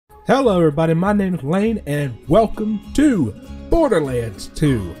Hello everybody, my name is Lane and welcome to Borderlands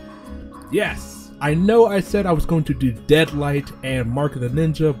 2. Yes, I know I said I was going to do Deadlight and Mark of the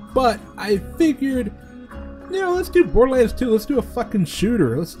Ninja, but I figured, let's do Borderlands 2, let's do a fucking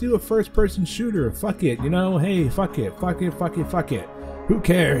shooter, let's do a first person shooter, fuck it, hey, fuck it. Who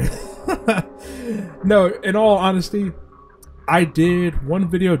cares? No, in all honesty, I did one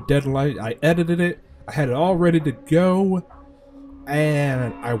video, Deadlight, I edited it, I had it all ready to go,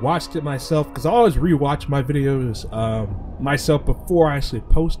 and I watched it myself, because I always rewatch my videos myself before I actually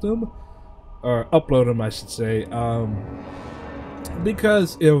post them, or upload them I should say,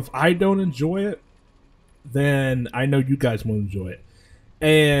 because if I don't enjoy it, then I know you guys won't enjoy it,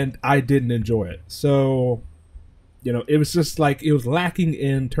 and I didn't enjoy it, so it was just like, it was lacking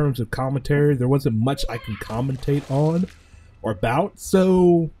in terms of commentary. There wasn't much I can commentate on or about,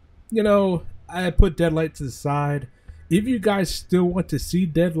 so I put Deadlight to the side. If you guys still want to see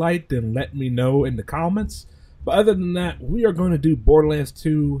Deadlight, then let me know in the comments. But other than that, we are going to do Borderlands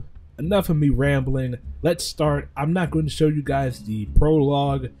 2. Enough of me rambling. Let's start. I'm not going to show you guys the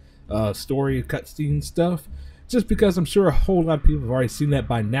prologue, story, cutscene stuff, just because I'm sure a whole lot of people have already seen that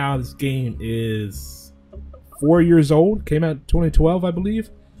by now. This game is 4 years old. Came out in 2012, I believe.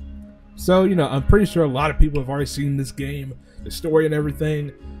 So, I'm pretty sure a lot of people have already seen this game, the story and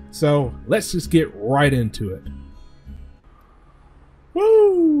everything. So, let's just get right into it.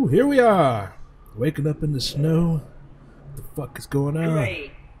 Woo! Here we are, waking up in the snow. What the fuck is going on?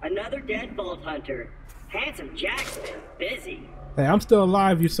 Great, another dead Vault Hunter. Handsome Jack's been busy. Hey, I'm still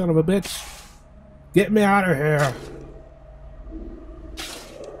alive, you son of a bitch. Get me out of here.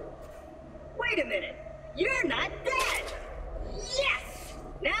 Wait a minute, you're not dead. Yes!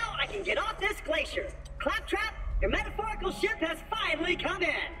 Now I can get off this glacier. Claptrap, your metaphorical ship has finally come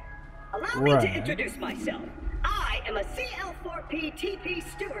in. Allow me to introduce myself. I am a CL4P TP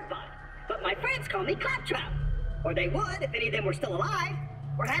steward bot, but my friends call me Claptrap. Or they would if any of them were still alive,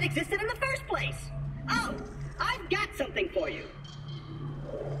 or had existed in the first place. Oh, I've got something for you.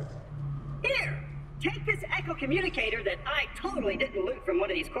 Here, take this echo communicator that I totally didn't loot from one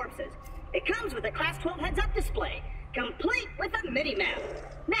of these corpses. It comes with a Class 12 heads-up display, complete with a mini-map.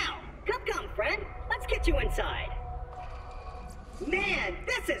 Now, come, friend, let's get you inside. Man,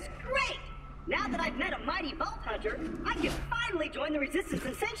 this is great! Now that I've met a mighty Vault Hunter, I can finally join the Resistance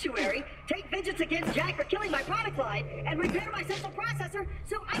and Sanctuary, take vengeance against Jack for killing my product line, and repair my central processor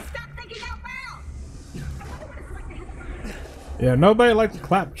so I stop thinking out loud! Yeah, nobody likes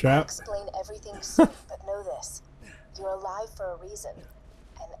Claptrap. Explain everything soon, but know this. You're alive for a reason,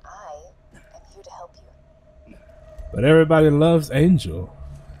 and I am here to help you. But everybody loves Angel.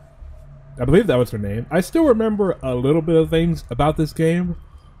 I believe that was her name. I still remember a little bit of things about this game,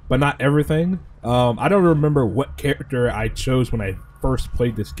 but not everything. I don't remember what character I chose when I first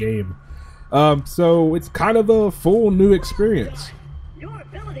played this game. So it's kind of a full new experience. Your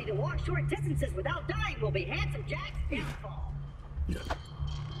ability to walk short distances without dying will be Handsome Jack's downfall.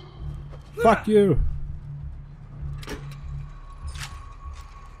 Fuck you.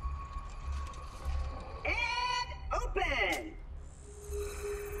 And open!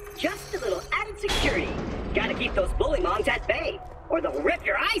 Just a little added security. Gotta keep those bullymongs at bay, or they'll rip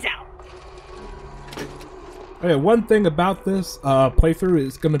your eyes out. Okay, one thing about this playthrough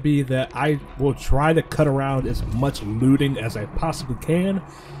is going to be that I will try to cut around as much looting as I possibly can,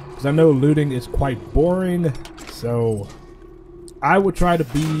 because I know looting is quite boring, so I will try to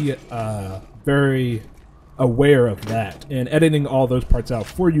be very aware of that and editing all those parts out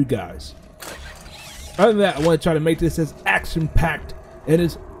for you guys. Other than that, I want to try to make this as action-packed and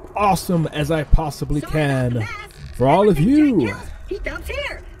as awesome as I possibly can for all of you. He dumps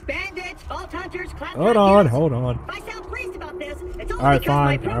here. Bandits, Vault Hunters, Hold on. If I sound pleased about this, it's only All right, because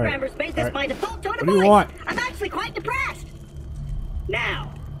fine. my programmers made this my default tone of What do you voice. want? I'm actually quite depressed.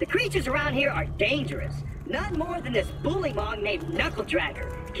 Now, the creatures around here are dangerous. None more than this bullymong named Knuckle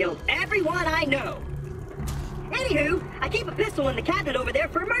Dragger. Killed everyone I know. Anywho, I keep a pistol in the cabinet over there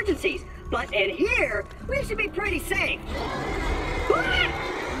for emergencies. But in here, we should be pretty safe.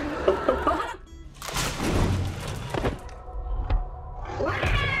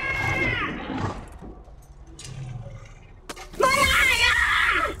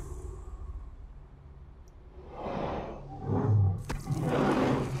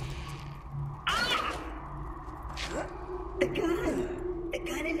 The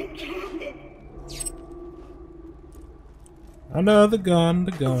gun in the cabinet. I know the gun.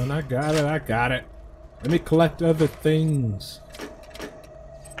 I got it. Let me collect other things.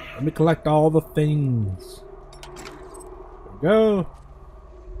 Let me collect all the things. There we go.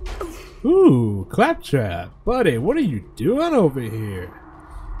 Ooh, Claptrap. Buddy, what are you doing over here?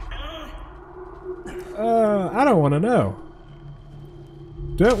 I don't want to know.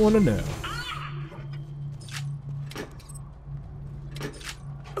 Don't want to know.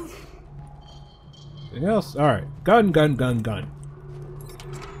 Anything else? Alright. Gun. Got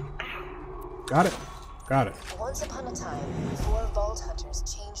it. Got it. Once upon a time, 4 Vault Hunters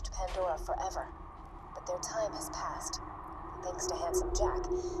changed Pandora forever. But their time has passed. Thanks to Handsome Jack,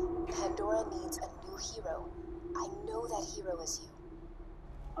 Pandora needs a new hero. I know that hero is you.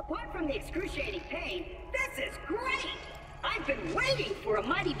 Apart from the excruciating pain, this is great! I've been waiting for a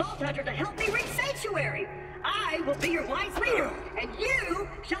mighty Vault Hunter to help me reach Sanctuary! I will be your wise leader, and you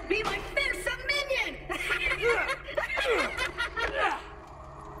shall be my fearsome minion!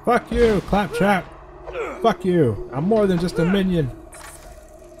 Fuck you, Claptrap. Fuck you. I'm more than just a minion.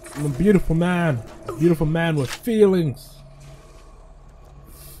 I'm a beautiful man. A beautiful man with feelings.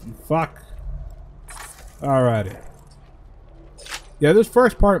 Fuck. Alrighty. Yeah, this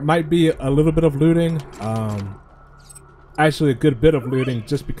first part might be a little bit of looting. Actually a good bit of looting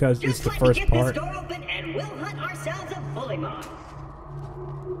just because it's the first part. This door open and we'll hunt ourselves a bullymon.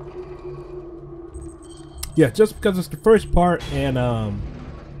 Yeah, just because it's the first part and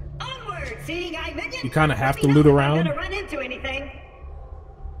Onward, seeing eye minion. you kind of have to loot around. I'm gonna run into anything.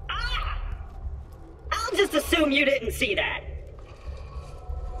 I'll just assume you didn't see that.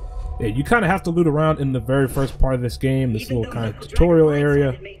 Yeah, you kind of have to loot around in the very first part of this game, this little kind of tutorial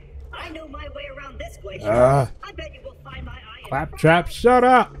area. I know my way around this glacier. I bet you will find my eye. Claptrap, shut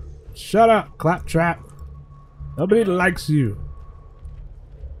up! Shut up, Claptrap. Nobody likes you.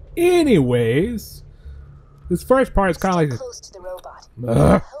 Anyways, this first part is kind of like close to the robot.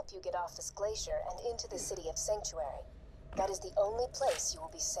 I'll help you get off this glacier and into the city of Sanctuary. That is the only place you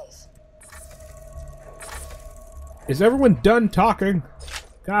will be safe. Is everyone done talking?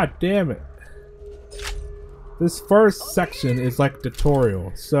 God damn it. This first section is like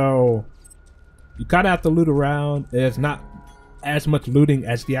tutorial, so you kind of have to loot around. There's not as much looting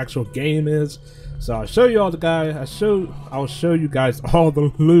as the actual game is, so I'll show you all the guys. I'll show you guys all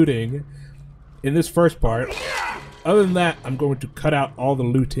the looting in this first part. Other than that, I'm going to cut out all the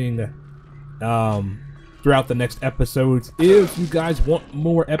looting throughout the next episodes if you guys want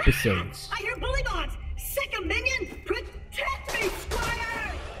more episodes. I hear bullymons! Sick of minion! Protect me,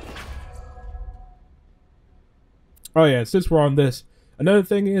 Squire! Oh yeah, since we're on this, another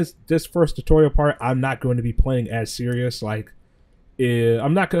thing is this first tutorial part, I'm not going to be playing as serious. Like,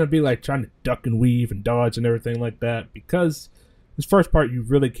 I'm not going to be like trying to duck and weave and dodge and everything like that, because this first part you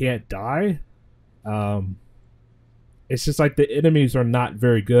really can't die. It's just like the enemies are not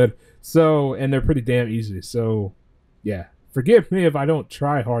very good, so, and they're pretty damn easy. So yeah, forgive me if I don't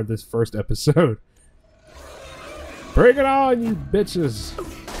try hard this first episode. Bring it on, you bitches!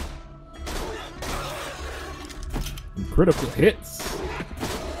 Critical hits.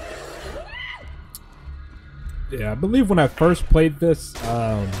 Yeah, I believe when I first played this,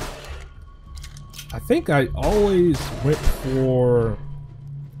 I think I always went for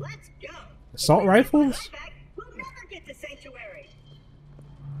Let's go. assault rifles. We'll never get to Sanctuary.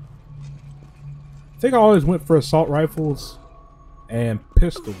 I think I always went for assault rifles and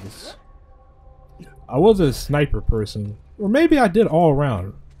pistols. I was a sniper person, or maybe I did all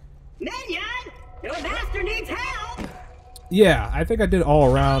around. Minion, your master needs help. Yeah, I think I did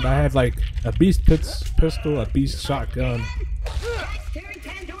all around. I had like a beast pistol, a beast shotgun. Jack's tearing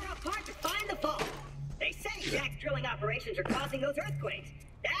Pandora apart to find the vault. They say Jack's drilling operations are causing those earthquakes.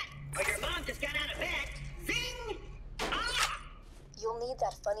 That, or your mom just got out of bed. Zing! Ah! You'll need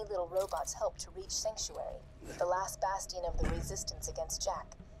that funny little robot's help to reach Sanctuary, the last bastion of the resistance against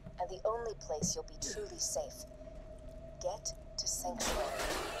Jack, and the only place you'll be truly safe. Get to Sanctuary.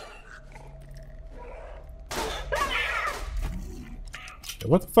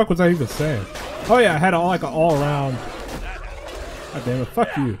 What the fuck was I even saying? Oh yeah, I had like an all around. God damn it,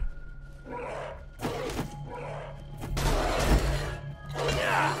 fuck you.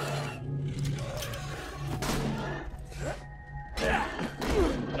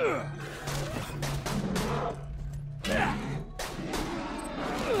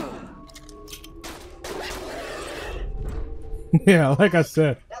 Yeah, like I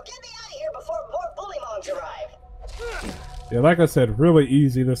said. Now get me out of here before more bullymons arrive. Yeah, like I said, really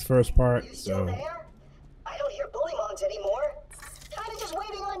easy this first part. You still there? I don't hear bullymons anymore. Kinda just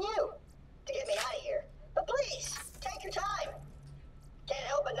waiting on you to get me out of here. But please, take your time. Can't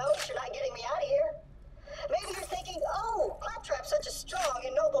help but notice you're not getting me out of here. Maybe you're thinking, oh, Claptrap's such a strong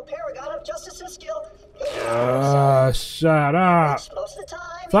and noble paragon of justice and skill. Shut up. Most of the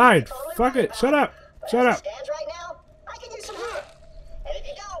time, Fine, totally fuck right it, shut up, But shut as up. it stands right now, I can use some help. And if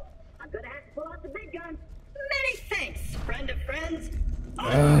you don't, I'm gonna have to pull out the big gun. Many thanks, friend of friends.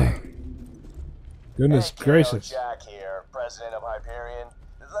 Goodness Hey, gracious. Jack here, president of Hyperion.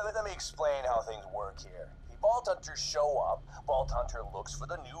 Let me explain how things work here. The Vault Hunters show up, Vault Hunter looks for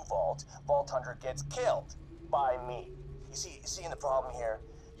the new vault, Vault Hunter gets killed by me. You see the problem here?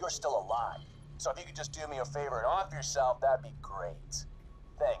 You're still alive. So if you could just do me a favor and off yourself, that'd be great.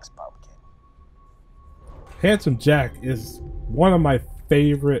 Thanks, Pumpkin. Handsome Jack is one of my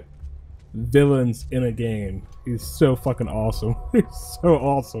favorite villains in a game. He's so fucking awesome. He's so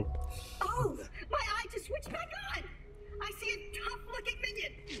awesome. Oh, my eye just switched back on. I see a tough-looking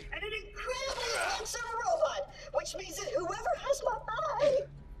minion and an incredibly handsome robot, which means that whoever has my eye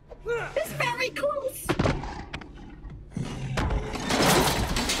is very close.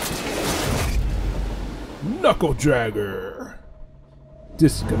 Knuckle Dragger.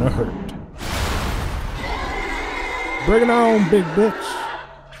 This is gonna hurt. Bring it on, big bitch.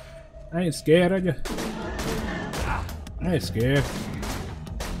 I ain't scared of you. I ain't scared.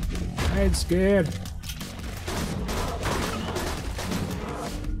 I ain't scared.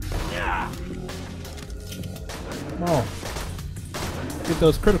 Come on. Get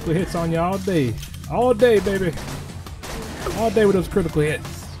those critical hits on you all day. All day, baby. All day with those critical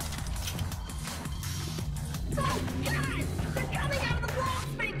hits. Oh, God! They're coming out of the wall,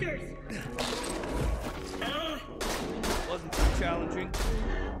 sphincters! Wasn't too challenging.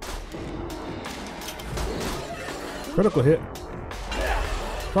 Critical hit.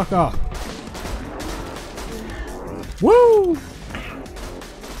 Fuck off. Woo!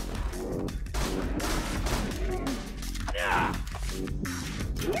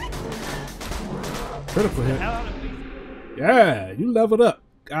 Critical hit. Hell out of me. Yeah, you leveled up.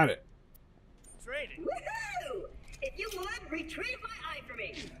 Got it. Trading. Woohoo! If you would, retrieve my eye for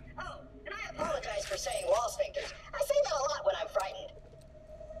me. Oh, and I apologize for saying wall sphincters. I say that a lot when I'm frightened.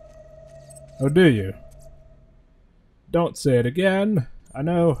 Oh, do you? Don't say it again. I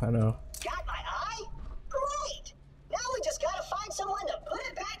know, I know. Got my eye? Great! Now we just gotta find someone to put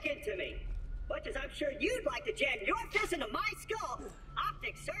it back into me. Much as I'm sure you'd like to jam your fist into my skull,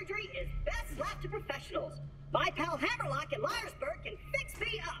 optic surgery is best left to professionals. My pal Hammerlock in Liarsburg can fix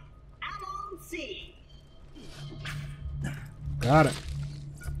me up. Allons see. Got it.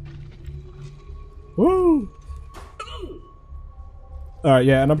 Woo! Ooh! Alright,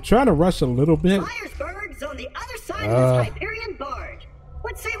 yeah, and I'm trying to rush a little bit. Liarsburg's on the other side of this Hyperion barge.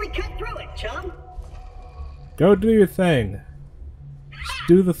 What say we cut through it, chum? Go do your thing. Just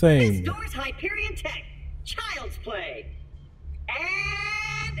do the This thing. door's Hyperion tech. Child's play.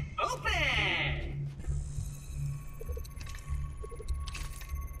 And open!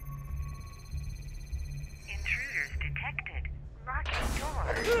 Intruders detected. Locking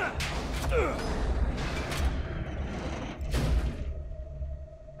door.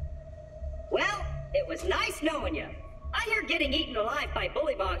 Well, it was nice knowing you. I hear getting eaten alive by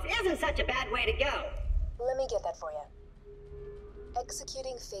bullymongs isn't such a bad way to go. Let me get that for you.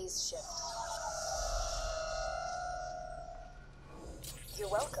 Executing phase shift. You're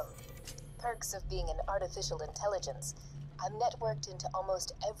welcome. Perks of being an artificial intelligence. I'm networked into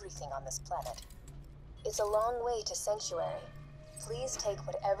almost everything on this planet. It's a long way to Sanctuary. Please take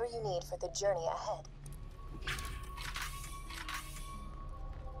whatever you need for the journey ahead.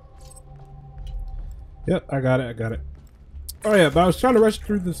 Yep, I got it, I got it. Oh yeah, but I was trying to rush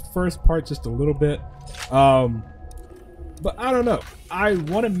through this first part just a little bit. But I don't know. I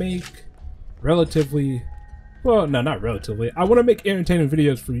want to make relatively, well, no, not relatively. I want to make entertaining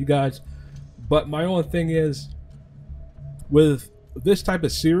videos for you guys. But my only thing is, with this type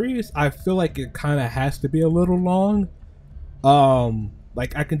of series, I feel like it kind of has to be a little long.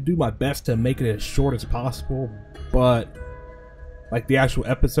 Like I can do my best to make it as short as possible, but like the actual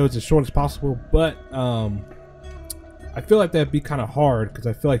episodes as short as possible. But I feel like that'd be kind of hard because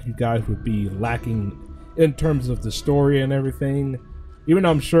I feel like you guys would be lacking in terms of the story and everything. Even though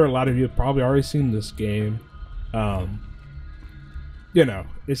I'm sure a lot of you have probably already seen this game. You know,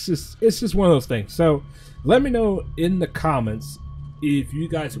 it's just one of those things. So let me know in the comments if you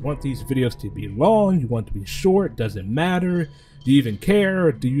guys want these videos to be long, you want it to be short, doesn't matter. Do you even care?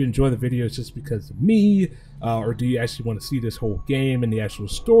 Or do you enjoy the videos just because of me? Or do you actually want to see this whole game and the actual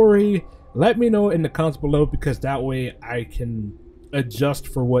story? Let me know in the comments below, because that way I can adjust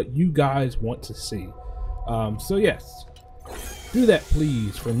for what you guys want to see. So yes, do that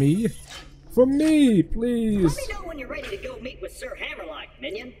please for me. For me, please. Let me know when you're ready to go meet with Sir Hammerlock,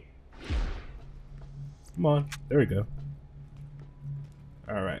 minion. Come on, there we go.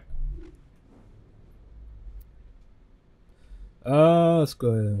 All right. Let's go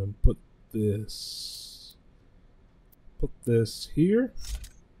ahead and put this here.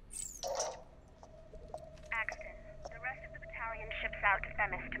 Axton, the rest of the battalion ships out to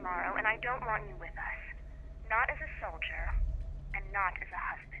Themis tomorrow, and I don't want you with us. Not as a soldier, and not as a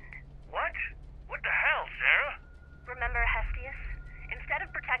husband. What? What the hell, Sarah? Remember Hestius? Instead of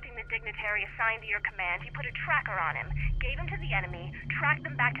protecting the dignitary assigned to your command, you put a tracker on him, gave him to the enemy, tracked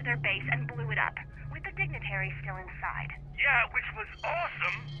them back to their base, and blew it up, with the dignitary still inside. Yeah, which was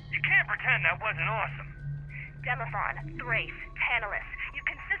awesome. You can't pretend that wasn't awesome. Demophon, Thrace, Tantalus, you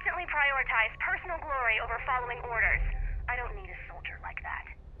consistently prioritize personal glory over following orders. I don't need a soldier like that.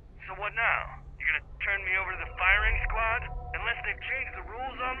 So what now? You gonna turn me over to the firing squad? Unless they've changed the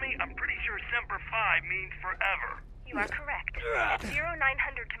rules on me, I'm pretty sure Semper Fi means forever. You are correct. At 0900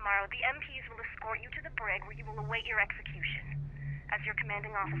 tomorrow, the MPs will escort you to the brig where you will await your execution. As your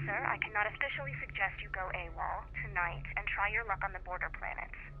commanding officer, I cannot officially suggest you go AWOL tonight and try your luck on the border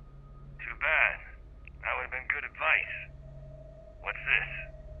planets. Too bad. That would have been good advice. What's this?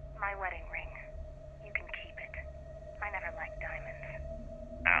 My wedding ring. You can keep it. I never liked diamonds.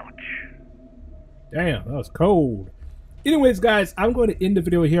 Ouch. Damn, that was cold. Anyways, guys, I'm going to end the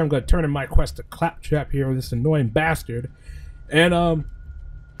video here. I'm going to turn in my quest to Claptrap here with this annoying bastard. And,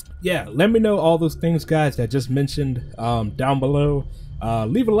 yeah, let me know all those things, guys, that I just mentioned down below.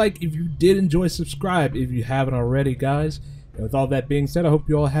 Leave a like if you did enjoy, subscribe if you haven't already, guys. And with all that being said, I hope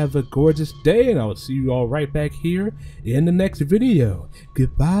you all have a gorgeous day, and I will see you all right back here in the next video.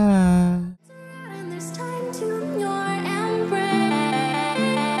 Goodbye.